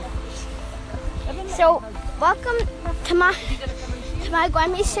So, welcome to my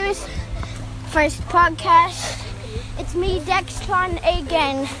Grammy Sue's first podcast. It's me, Dextron,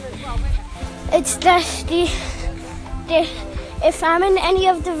 again. It's just if I'm in any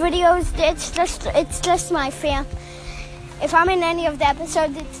of the videos, it's just my fam. If I'm in any of the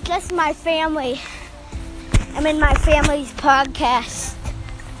episodes, it's just my family. I'm in my family's podcast,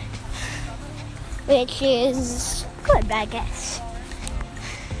 which is good, I guess.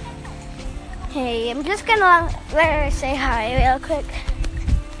 Hey, I'm just gonna let her say hi real quick.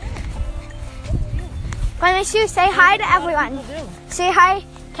 Grammy Sue, say hi to everyone. Say hi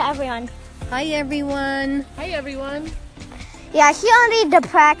to everyone. Hi, everyone. Hi, everyone. Yeah, she'll need to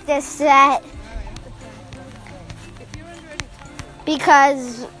practice that.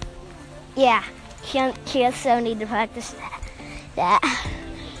 Because, yeah, she'll so need to practice that.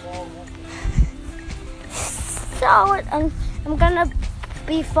 So, I'm gonna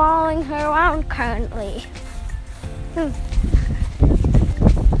be following her around currently.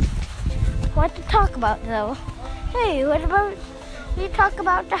 What to talk about, though? Hey, what about we talk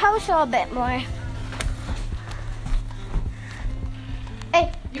about the house a little bit more?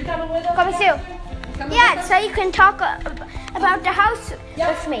 Hey, You coming with us? Grammy Sue. Yeah, so you can talk about the house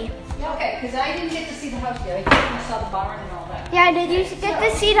with me. Yeah, okay, because I didn't get to see the house yet. I saw the barn and all that. Yeah, did you get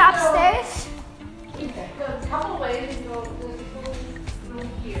to see the upstairs? Okay. Go a couple ways and go through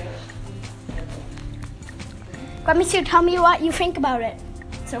here. Grammy Sue, tell me what you think about it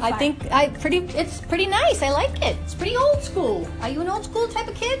so far. I think it's pretty nice. I like it. It's pretty old school. Are you an old school type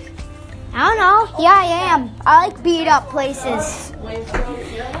of kid? I don't know. Yeah, I am. I like beat up places.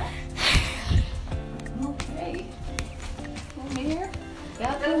 Okay. Over here.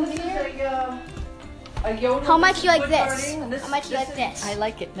 Bathroom here. How much you like this? How much you like this? I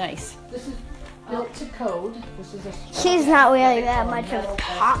like it. Nice. This is built to code. This is a. She's not really that much of a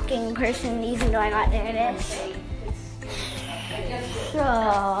talking person, even though I got there it is. So,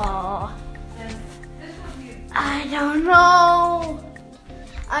 I don't know.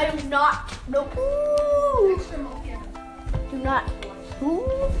 I do not know. Do not.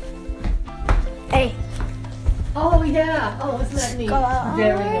 Hey. Oh yeah. Oh, isn't that neat? Go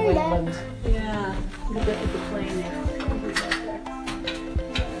Very on. New England. Yeah. Look at the plane there.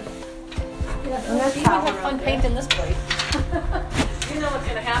 You have fun painting this place. You know what's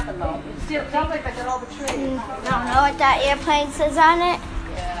gonna happen though. It sounds like I got all the trees. I don't know what that airplane says on it.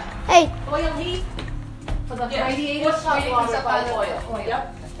 Yeah. Hey. Oil heat for the radiator. What's hot water by oil. oil?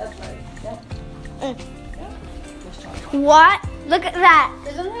 Yep, that's right. Yep. What? Look at that.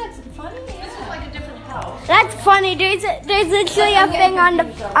 Isn't that funny? This is like a different house. That's funny. There's literally a thing on the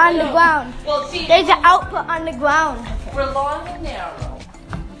ground. Well, see, There's an output on the ground. we're long and narrow.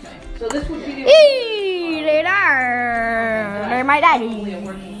 Okay. So this would be the Eee, later. They're my daddy.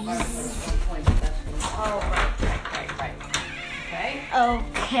 Oh, right. Okay.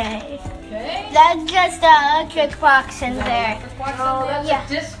 Okay. That's just the electric box in there. No, that's Yeah. a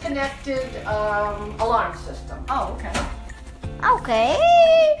disconnected alarm system. Oh, okay. Okay.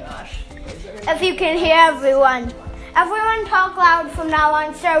 Gosh. If you can hear everyone. Everyone talk loud from now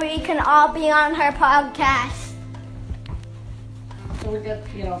on so we can all be on her podcast. So we got,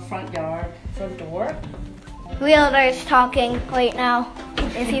 front yard, front door. Wheeler's talking right now.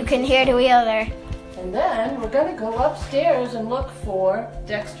 If you can hear the wheeler. And then we're gonna go upstairs and look for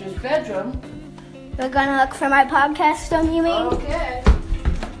Dexter's bedroom. We're gonna look for my podcast room, you mean? Okay.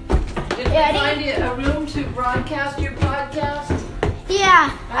 Did Yeah, I you find a room to broadcast your podcast?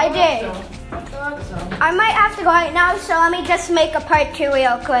 Yeah, I did. I thought so. I might have to go right now, so let me just make a part 2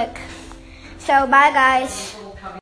 real quick. So, bye guys.